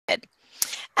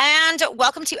and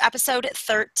welcome to episode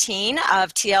 13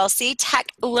 of TLC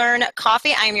Tech Learn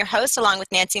Coffee. I am your host along with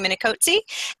Nancy Minicozzi,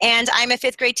 and I'm a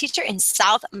fifth grade teacher in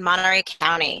South Monterey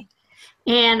County.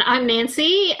 And I'm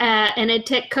Nancy, an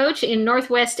EdTech coach in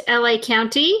Northwest LA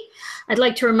County. I'd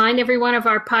like to remind everyone of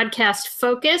our podcast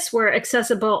Focus. We're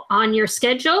accessible on your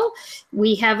schedule.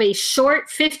 We have a short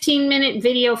 15-minute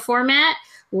video format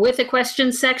with a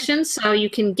question section, so you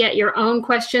can get your own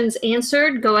questions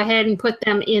answered. Go ahead and put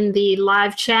them in the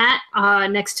live chat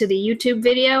next to the YouTube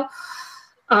video.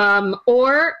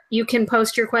 Or you can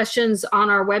post your questions on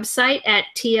our website at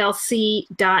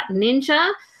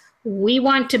tlc.ninja. We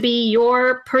want to be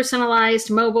your personalized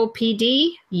mobile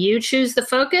PD. You choose the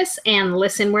focus and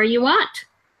listen where you want.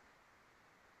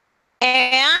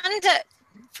 And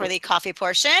for the coffee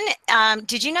portion,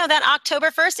 did you know that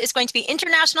October 1st is going to be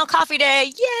International Coffee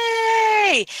Day?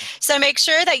 Yay! So make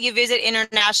sure that you visit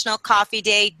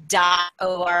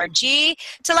internationalcoffeeday.org to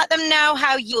let them know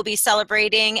how you will be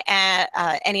celebrating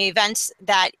any events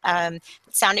that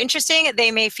sound interesting.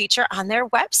 They may feature on their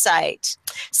website.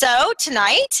 So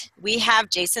tonight we have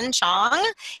Jason Chong.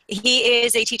 He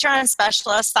is a teacher on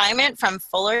special assignment from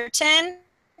Fullerton.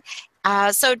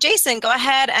 So Jason, go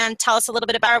ahead and tell us a little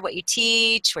bit about what you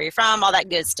teach, where you're from, all that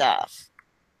good stuff.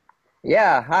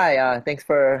 Yeah, hi. Thanks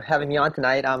for having me on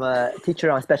tonight. I'm a teacher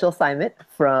on special assignment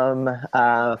from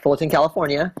Fullerton,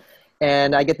 California,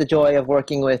 and I get the joy of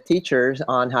working with teachers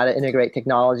on how to integrate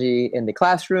technology in the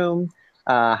classroom,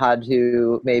 how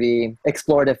to maybe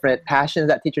explore different passions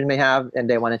that teachers may have, and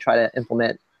they want to try to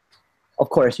implement, of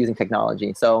course, using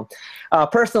technology. So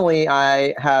personally,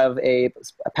 I have a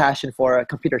passion for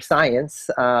computer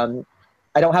science.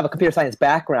 I don't have a computer science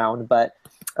background, but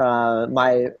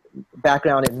my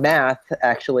background in math,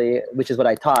 actually, which is what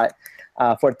I taught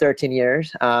for 13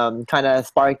 years, kind of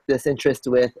sparked this interest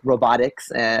with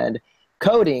robotics and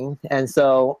coding. And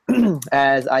so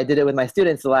as I did it with my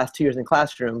students the last 2 years in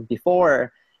classroom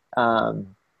before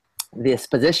this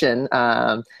position,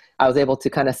 I was able to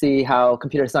kind of see how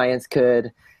computer science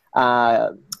could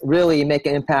really make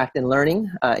an impact in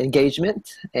learning,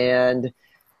 engagement. And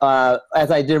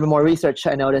as I did more research,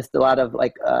 I noticed a lot of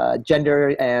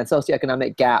gender and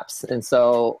socioeconomic gaps. And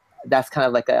so that's kind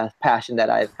of like a passion that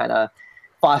I've kind of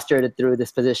fostered through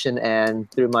this position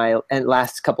and through my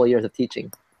last couple of years of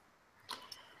teaching.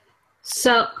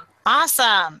 So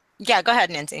awesome. Yeah, go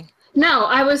ahead, Nancy. No,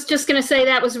 I was just going to say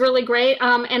that was really great,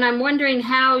 and I'm wondering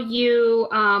how you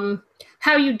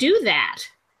do that.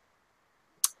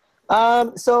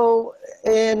 So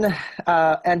in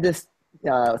this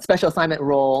special assignment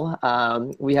role,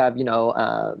 we have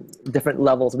different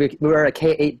levels. We're a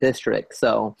K-8 district,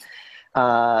 so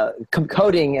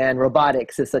coding and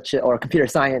robotics is or computer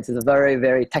science is a very,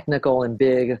 very technical and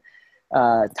big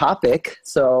topic.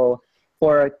 So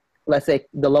for, let's say,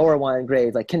 the lower one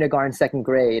grades, like kindergarten, second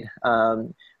grade,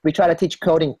 we try to teach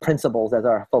coding principles as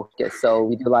our focus. So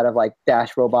we do a lot of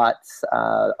Dash robots,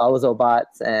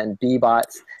 Ozobots, and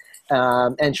B-bots,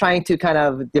 and trying to kind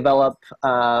of develop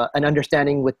an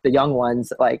understanding with the young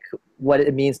ones, like what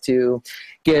it means to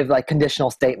give conditional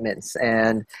statements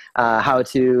and how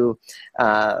to,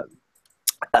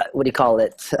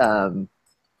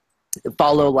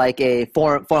 follow a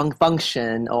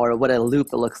function or what a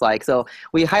loop looks like. So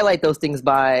we highlight those things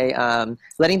by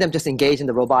letting them just engage in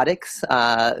the robotics.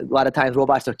 A lot of times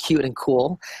robots are cute and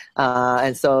cool,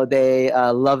 and so they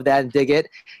love that and dig it.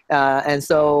 And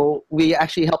so we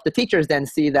actually help the teachers then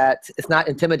see that it's not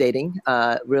intimidating.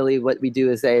 Really what we do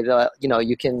is say,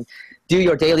 you can do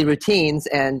your daily routines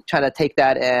and try to take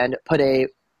that and put a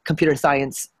computer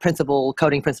science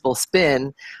coding principle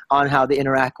spin on how they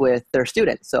interact with their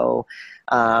students. So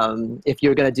if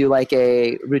you're going to do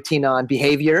a routine on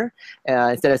behavior,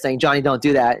 instead of saying, Johnny, don't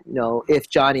do that, if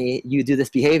Johnny, you do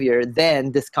this behavior,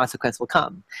 then this consequence will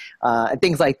come. And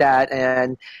things like that.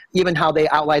 And even how they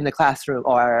outline the classroom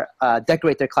or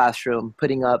decorate their classroom,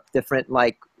 putting up different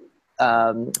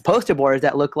poster boards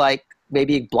that look like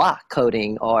maybe block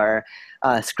coding or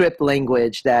script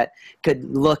language that could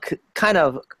look kind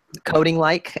of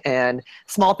coding-like, and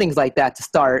small things like that to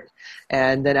start.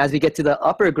 And then as we get to the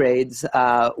upper grades,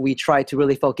 we try to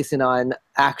really focus in on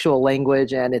actual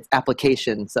language and its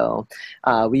application. So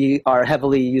we are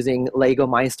heavily using Lego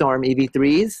Mindstorm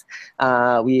EV3s.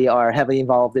 We are heavily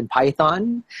involved in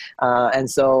Python.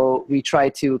 And so we try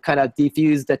to kind of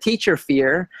defuse the teacher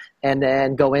fear and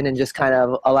then go in and just kind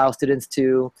of allow students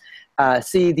to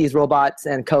see these robots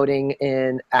and coding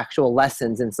in actual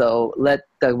lessons. And so let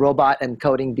the robot and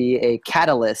coding be a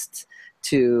catalyst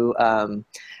to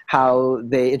how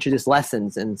they introduce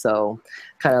lessons. And so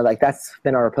kind of that's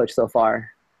been our approach so far.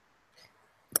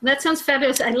 That sounds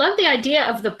fabulous. I love the idea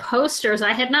of the posters.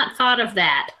 I had not thought of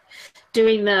that,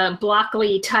 doing the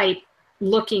Blockly type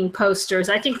looking posters.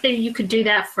 I think that you could do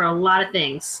that for a lot of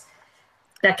things.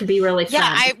 That could be really fun.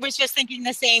 Yeah, I was just thinking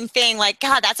the same thing. Like,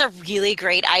 God, that's a really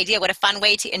great idea. What a fun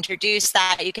way to introduce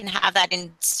that. You can have that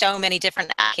in so many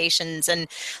different applications. And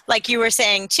like you were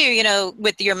saying too, you know,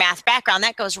 with your math background,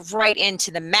 that goes right into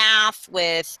the math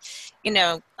with, you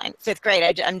know, fifth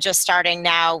grade. I'm just starting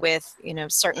now with, you know,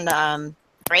 certain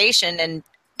creation. And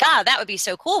God, that would be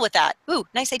so cool with that. Ooh,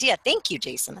 nice idea. Thank you,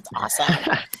 Jason. That's awesome.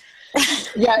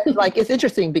 Yeah, like it's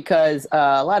interesting because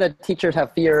a lot of teachers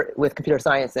have fear with computer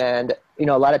science, and you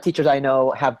know, a lot of teachers I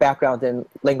know have backgrounds in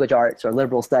language arts or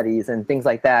liberal studies and things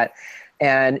like that.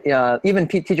 And even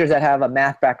teachers that have a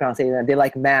math background say that they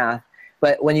like math,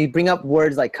 but when you bring up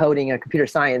words like coding and computer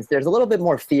science, there's a little bit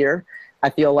more fear, I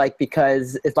feel like,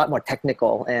 because it's a lot more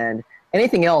technical, and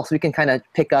anything else we can kind of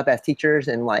pick up as teachers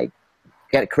and like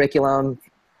get a curriculum,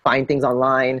 find things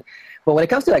online. But when it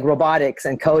comes to like robotics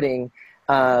and coding,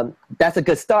 that's a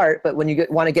good start, but when you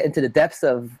want to get into the depths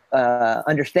of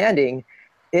understanding,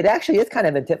 it actually is kind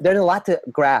of there's a lot to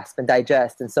grasp and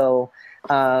digest. And so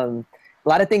a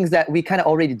lot of things that we kind of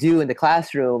already do in the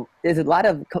classroom is a lot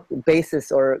of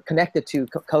basis or connected to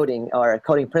coding or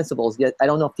coding principles. Yet I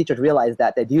don't know if teachers realize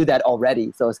that they do that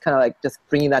already. So it's kind of like just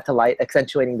bringing that to light,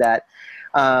 accentuating that.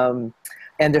 And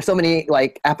there's so many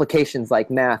like applications like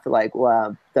math, like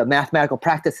the mathematical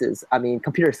practices. I mean,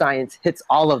 computer science hits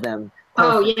all of them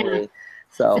perfectly. Oh, yeah.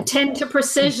 So attend to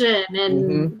precision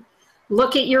and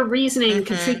look at your reasoning,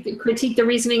 critique the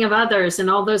reasoning of others, and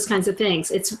all those kinds of things.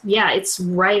 It's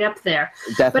right up there.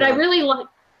 Definitely. But I really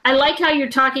like how you're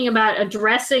talking about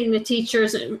addressing the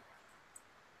teachers'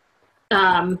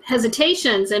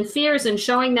 hesitations and fears and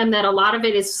showing them that a lot of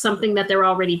it is something that they're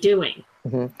already doing.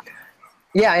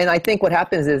 Yeah, and I think what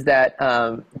happens is that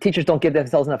teachers don't give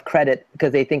themselves enough credit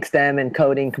because they think STEM and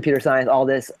coding, computer science, all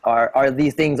this are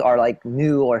these things are like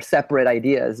new or separate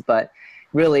ideas. But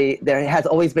really, there has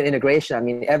always been integration. I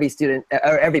mean, every student,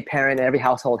 or every parent, every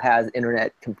household has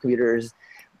internet, computers,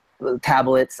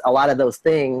 tablets, a lot of those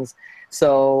things.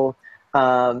 So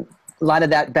a lot of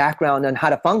that background on how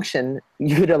to function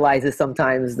utilizes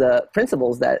sometimes the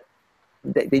principles that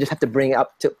they just have to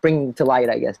bring to light,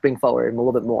 I guess, bring forward a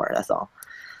little bit more. That's all.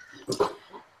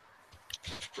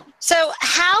 So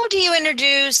how do you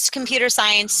introduce computer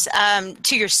science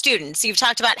to your students? You've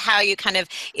talked about how you kind of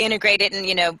integrate it and,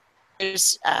 you know,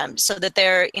 so that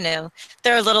they're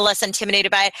a little less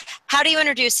intimidated by it. How do you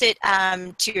introduce it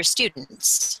to your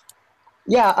students?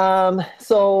 Yeah,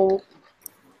 so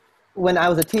when I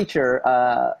was a teacher,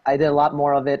 I did a lot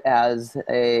more of it as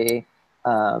a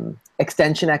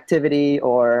extension activity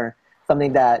or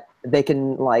something that they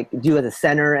can like do as a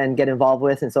center and get involved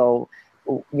with. And so,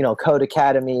 you know, Code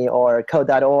Academy or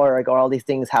code.org or all these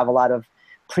things have a lot of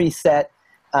preset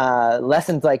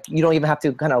lessons. Like you don't even have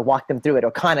to kind of walk them through it.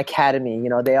 Or Khan Academy, you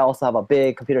know, they also have a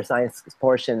big computer science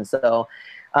portion. So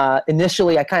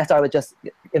initially I kind of started with just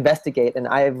investigate, and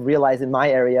I've realized in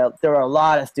my area there are a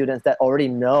lot of students that already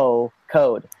know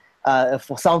code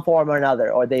for some form or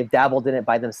another, or they've dabbled in it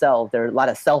by themselves. There are a lot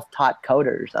of self-taught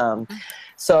coders.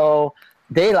 So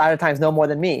they a lot of times know more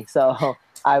than me. So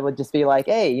I would just be like,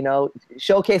 hey, you know,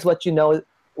 showcase what you know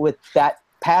with that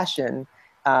passion.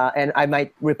 And I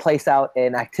might replace out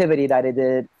an activity that I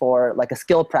did for like a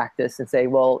skill practice and say,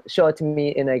 well, show it to me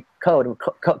in a code,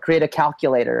 create a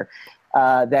calculator.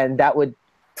 Then that would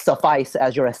suffice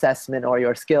as your assessment or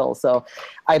your skill. So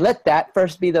I let that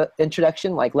first be the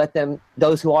introduction, like let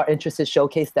those who are interested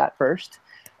showcase that first.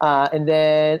 And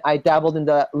then I dabbled in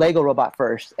the Lego robot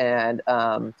first and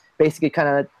basically kind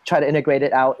of try to integrate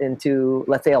it out into,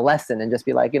 let's say, a lesson and just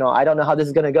be like, you know, I don't know how this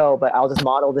is going to go, but I'll just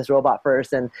model this robot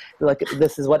first and look,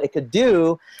 this is what it could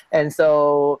do. And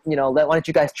so, you know, why don't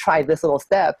you guys try this little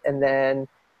step? And then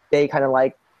they kind of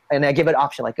like, and I give it an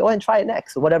option, like, go ahead and try it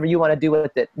next. So whatever you want to do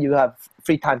with it, you have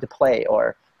free time to play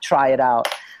or try it out.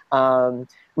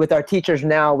 With our teachers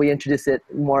now, we introduce it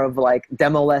more of like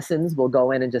demo lessons. We'll go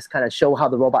in and just kind of show how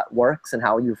the robot works and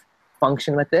how you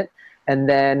function with it, and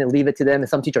then leave it to them. And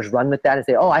some teachers run with that and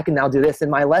say, oh, I can now do this in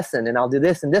my lesson, and I'll do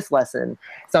this in this lesson.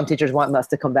 Some teachers want us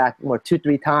to come back more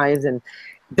 2-3 times, and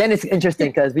then it's interesting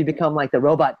because we become like the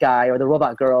robot guy or the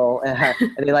robot girl, and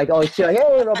they're like, oh, sure,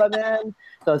 hey, robot man.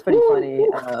 So it's pretty funny.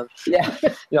 Yeah,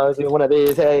 you know, it's one of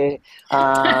these, hey.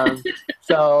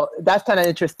 So that's kind of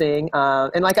interesting.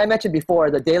 And like I mentioned before,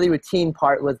 the daily routine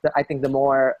part was, I think, the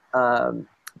more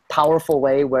powerful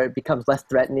way where it becomes less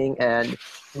threatening and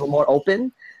more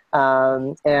open.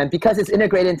 And because it's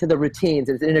integrated into the routines,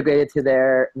 it's integrated to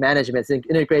their management, it's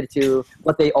integrated to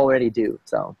what they already do.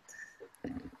 So.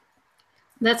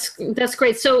 That's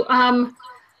great. So,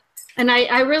 and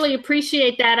I really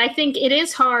appreciate that. I think it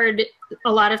is hard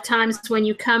a lot of times when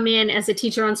you come in as a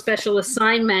teacher on special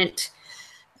assignment.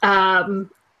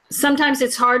 Sometimes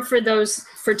it's hard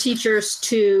for teachers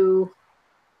to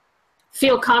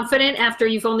feel confident after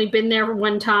you've only been there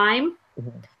one time.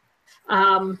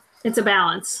 Mm-hmm. It's a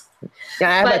balance. Yeah,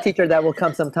 I have a teacher that will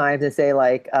come sometimes and say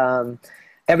like,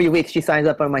 every week she signs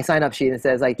up on my sign-up sheet and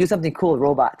says like, do something cool with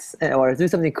robots or do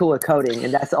something cool with coding.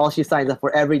 And that's all she signs up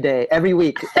for every day, every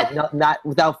week, not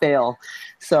without fail.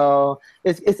 So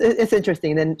it's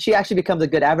interesting. Then she actually becomes a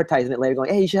good advertisement later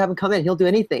going, hey, you should have him come in. He'll do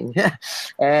anything.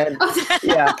 And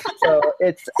yeah, so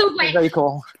it's very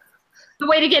cool. The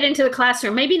way to get into the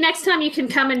classroom. Maybe next time you can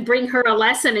come and bring her a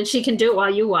lesson and she can do it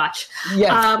while you watch.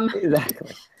 Yes,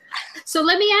 exactly. So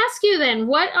let me ask you then,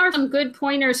 what are some good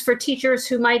pointers for teachers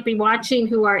who might be watching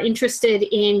who are interested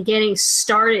in getting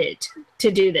started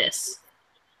to do this?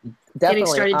 Definitely. Getting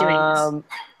started doing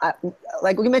this.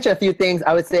 Like we mentioned a few things,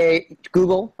 I would say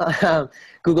Google.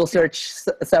 Google search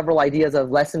several ideas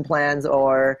of lesson plans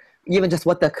or even just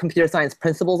what the computer science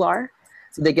principles are.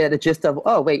 So they get a gist of,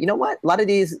 oh, wait, you know what? A lot of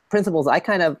these principles I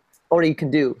kind of already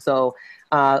can do. So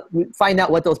find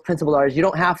out what those principles are. You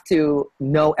don't have to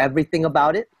know everything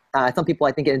about it. Some people,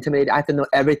 I think, get intimidated. I have to know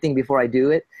everything before I do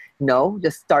it. No,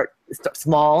 just start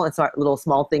small and start little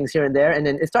small things here and there. And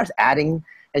then it starts adding,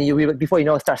 and before you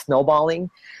know it, starts snowballing.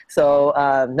 So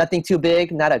nothing too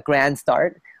big, not a grand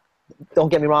start. Don't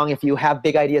get me wrong. If you have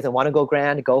big ideas and want to go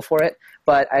grand, go for it.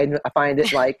 But I find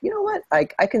it like, you know what?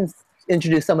 I can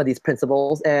introduce some of these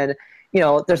principles and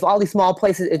there's all these small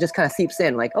places it just kind of seeps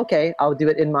in like, okay, I'll do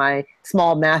it in my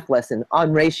small math lesson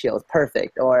on ratios,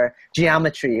 perfect, or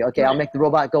geometry, okay, I'll make the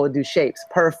robot go and do shapes,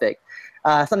 perfect.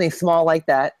 Something small like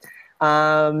that.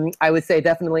 I would say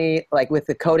definitely like with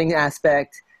the coding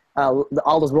aspect,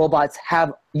 all those robots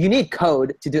you need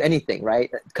code to do anything,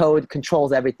 right? Code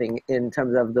controls everything in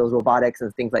terms of those robotics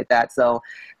and things like that. So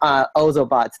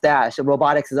Ozobots, Dash,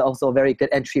 robotics is also a very good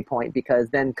entry point because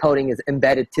then coding is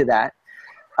embedded to that.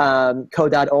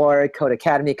 Code.org, Code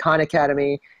Academy, Khan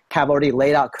Academy have already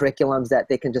laid out curriculums that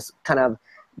they can just kind of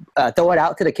throw it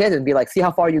out to the kids and be like, see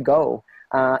how far you go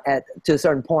to a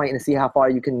certain point and see how far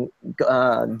you can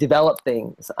develop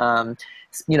things.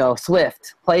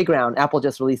 Swift, Playground, Apple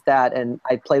just released that and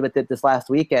I played with it this last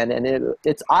weekend and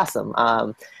it's awesome.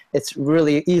 It's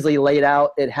really easily laid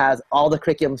out. It has all the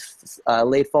curriculums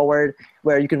laid forward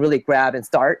where you can really grab and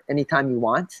start anytime you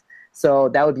want. So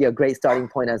that would be a great starting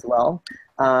point as well.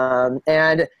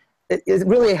 And it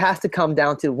really has to come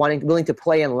down to willing to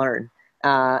play and learn.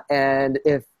 And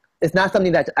if it's not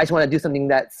something that I just want to do something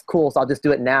that's cool, so I'll just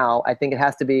do it now. I think it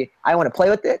has to be, I want to play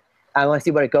with it. I want to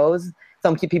see where it goes.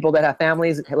 Some people that have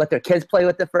families let their kids play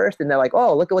with it first, and they're like,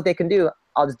 oh, look at what they can do.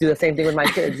 I'll just do the same thing with my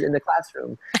kids in the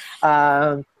classroom.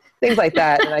 Things like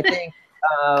that. And I think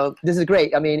this is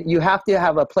great. I mean, you have to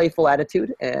have a playful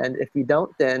attitude, and if you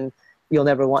don't, then you'll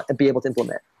never want to be able to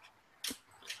implement.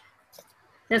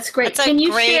 That's great. Can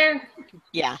you share?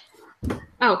 Yeah.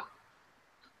 Oh,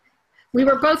 we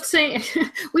were both saying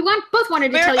both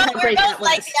wanted to tell you how great that was.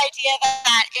 Like the idea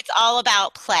that it's all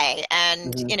about play,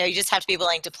 and you just have to be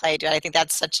willing to play. I think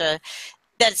that's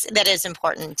that is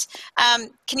important.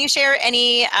 Can you share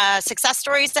any success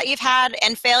stories that you've had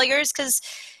and failures? Because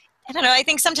I don't know. I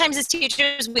think sometimes as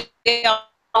teachers we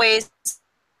always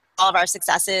all of our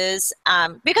successes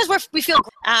because we feel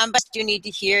but you need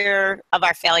to hear of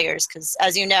our failures because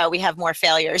as you know we have more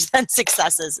failures than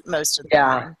successes most of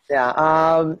the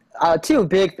time. Two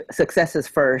big successes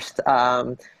first.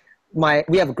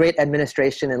 We have great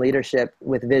administration and leadership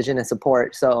with vision and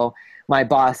support. So my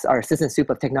boss, our assistant soup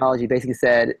of technology, basically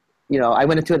said, I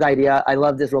went into the idea, I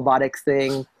love this robotics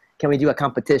thing, can we do a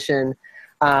competition?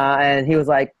 And he was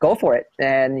like, go for it.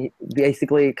 And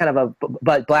basically kind of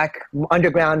a black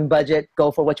underground budget,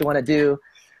 go for what you want to do.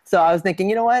 So I was thinking,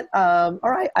 you know what? All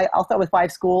right, I'll start with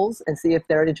 5 schools and see if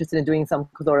they're interested in doing some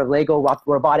sort of Lego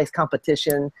robotics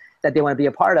competition that they want to be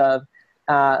a part of.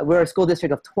 We're a school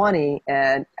district of 20,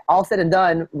 and all said and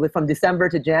done, from December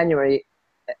to January,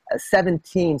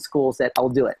 17 schools said, I'll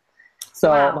do it.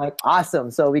 So I'm like, awesome.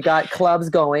 So we got clubs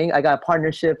going. I got a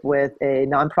partnership with a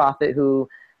nonprofit who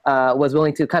was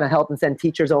willing to kind of help and send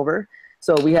teachers over.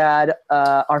 So we had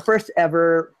our first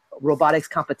ever robotics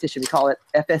competition. We call it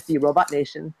FSC Robot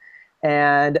Nation.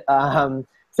 And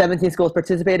 17 schools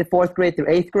participated, 4th grade through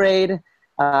 8th grade.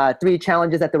 3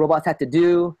 challenges that the robots had to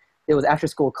do. It was after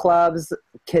school clubs.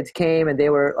 Kids came and they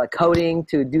were like coding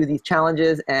to do these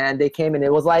challenges, and they came and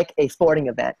it was like a sporting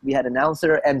event. We had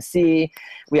announcer, MC.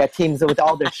 We had teams with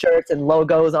all their shirts and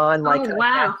logos on, like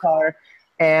NASCAR.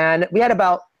 And we had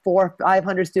about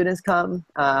 500 students come.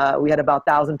 We had about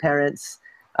 1,000 parents.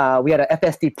 We had a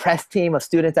FSD press team of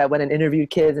students that went and interviewed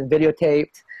kids and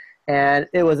videotaped. And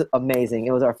it was amazing.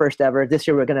 It was our first ever. This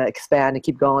year we're going to expand and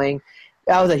keep going.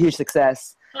 That was a huge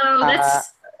success. Oh,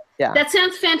 yeah. That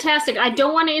sounds fantastic. I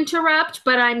don't want to interrupt,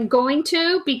 but I'm going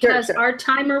to because Sure. our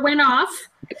timer went off.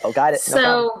 Oh, got it. No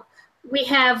problem. So we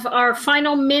have our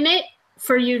final minute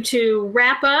for you to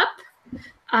wrap up.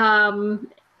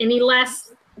 Any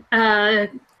last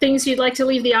things you'd like to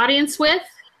leave the audience with?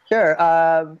 Sure.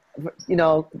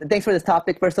 Thanks for this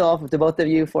topic, first of all, to both of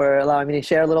you for allowing me to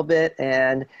share a little bit.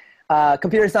 And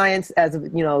computer science, as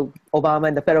you know, Obama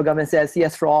and the federal government says,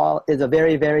 CS for all is a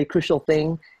very, very crucial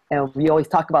thing. And we always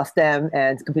talk about STEM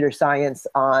and computer science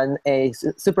on a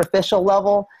superficial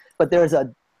level, but there's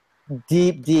a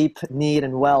deep, deep need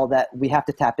and well that we have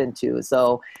to tap into.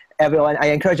 So I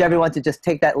encourage everyone to just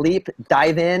take that leap,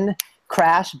 dive in,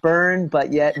 crash, burn,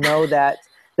 but yet know that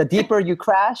the deeper you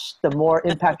crash, the more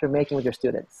impact you're making with your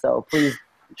students. So please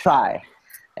try.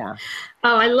 Yeah.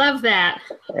 Oh, I love that.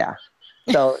 Yeah.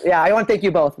 So yeah, I want to thank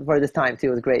you both for this time too.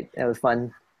 It was great. It was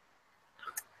fun.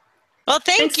 Well,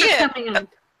 thank Thanks you. for coming on.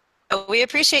 We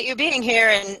appreciate you being here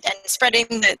and spreading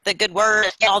the good word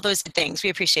and all those good things. We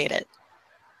appreciate it.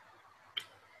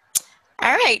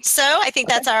 All right. So I think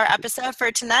that's our episode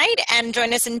for tonight. And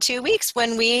join us in 2 weeks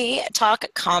when we talk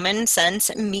Common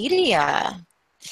Sense Media.